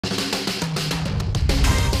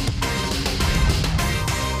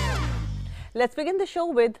Let's begin the show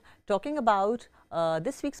with talking about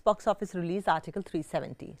this week's box office release, Article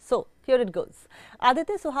 370. So, here it goes.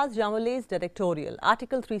 Aditya Suhas Jambhale's directorial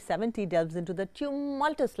Article 370 delves into the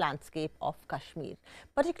tumultuous landscape of Kashmir,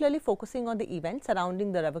 particularly focusing on the events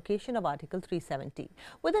surrounding the revocation of Article 370.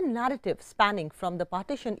 With a narrative spanning from the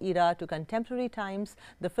partition era to contemporary times,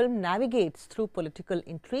 the film navigates through political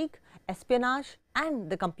intrigue, espionage, and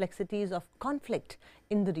the complexities of conflict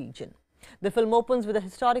in the region. The film opens with a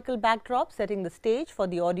historical backdrop, setting the stage for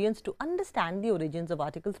the audience to understand the origins of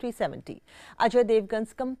Article 370. Ajay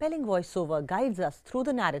Devgan's compelling voiceover guides us through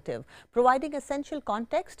the narrative, providing essential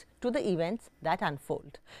context to the events that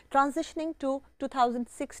unfold. Transitioning to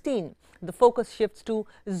 2016, the focus shifts to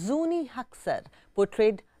Zuni Haksar,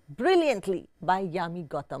 portrayed brilliantly by Yami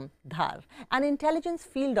Gautam Dhar, an intelligence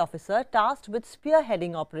field officer tasked with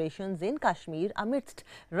spearheading operations in Kashmir amidst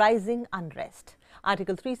rising unrest.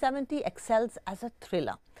 Article 370 excels as a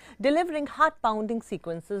thriller, delivering heart-pounding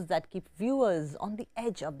sequences that keep viewers on the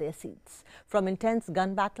edge of their seats. From intense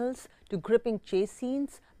gun battles to gripping chase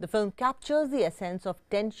scenes, the film captures the essence of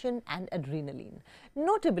tension and adrenaline.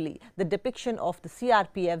 Notably, the depiction of the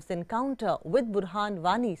CRPF's encounter with Burhan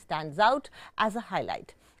Wani stands out as a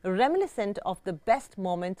highlight, reminiscent of the best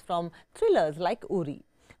moments from thrillers like Uri.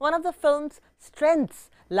 One of the film's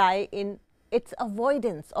strengths lie in its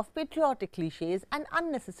avoidance of patriotic cliches and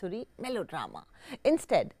unnecessary melodrama.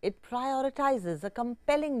 Instead, it prioritizes a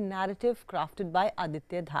compelling narrative crafted by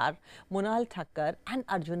Aditya Dhar, Monal Thakkar and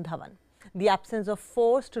Arjun Dhawan. The absence of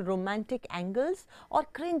forced romantic angles or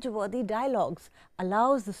cringe-worthy dialogues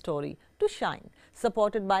allows the story to shine,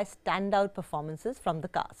 supported by standout performances from the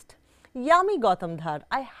cast. Yami Gautam Dhar,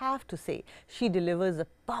 I have to say, she delivers a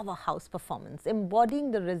powerhouse performance,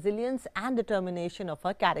 embodying the resilience and determination of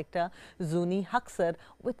her character, Zuni Haksar,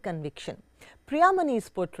 with conviction. Priyamani's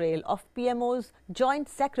portrayal of PMO's Joint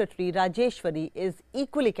Secretary Rajeshwari is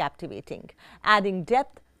equally captivating, adding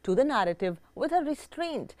depth to the narrative with her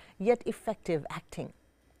restrained yet effective acting.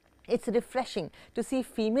 It's refreshing to see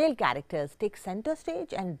female characters take center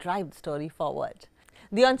stage and drive the story forward.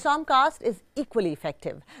 The ensemble cast is equally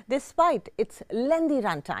effective. Despite its lengthy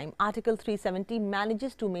runtime, Article 370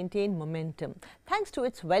 manages to maintain momentum thanks to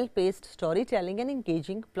its well-paced storytelling and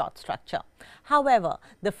engaging plot structure. However,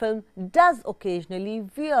 the film does occasionally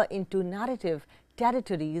veer into narrative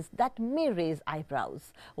territories that may raise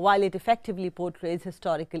eyebrows. While it effectively portrays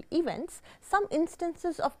historical events, some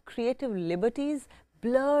instances of creative liberties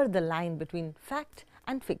blur the line between fact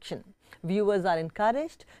and fiction. Viewers are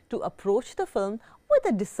encouraged to approach the film with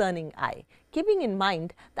a discerning eye, keeping in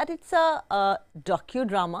mind that it's a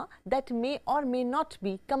docudrama that may or may not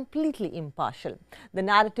be completely impartial. The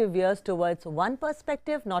narrative veers towards one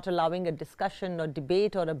perspective, not allowing a discussion or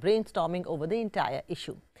debate or a brainstorming over the entire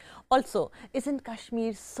issue. Also, isn't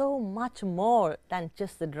Kashmir so much more than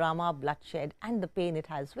just the drama, bloodshed and the pain it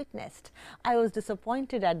has witnessed? I was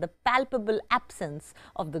disappointed at the palpable absence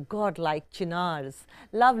of the godlike chinars,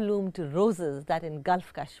 love-loomed roses that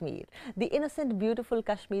engulf Kashmir, the innocent, beautiful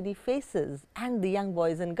Kashmiri faces and the young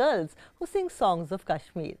boys and girls who sing songs of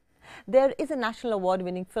Kashmir. There is a national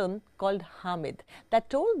award-winning film called Hamid that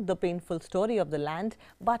told the painful story of the land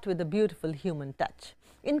but with a beautiful human touch.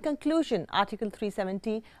 In conclusion, Article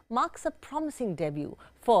 370 marks a promising debut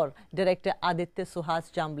for director Aditya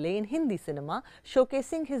Suhas Jambhale in Hindi cinema,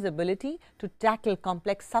 showcasing his ability to tackle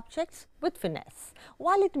complex subjects with finesse.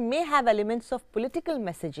 While it may have elements of political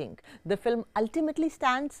messaging, the film ultimately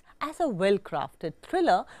stands as a well-crafted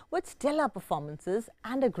thriller with stellar performances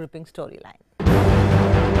and a gripping storyline.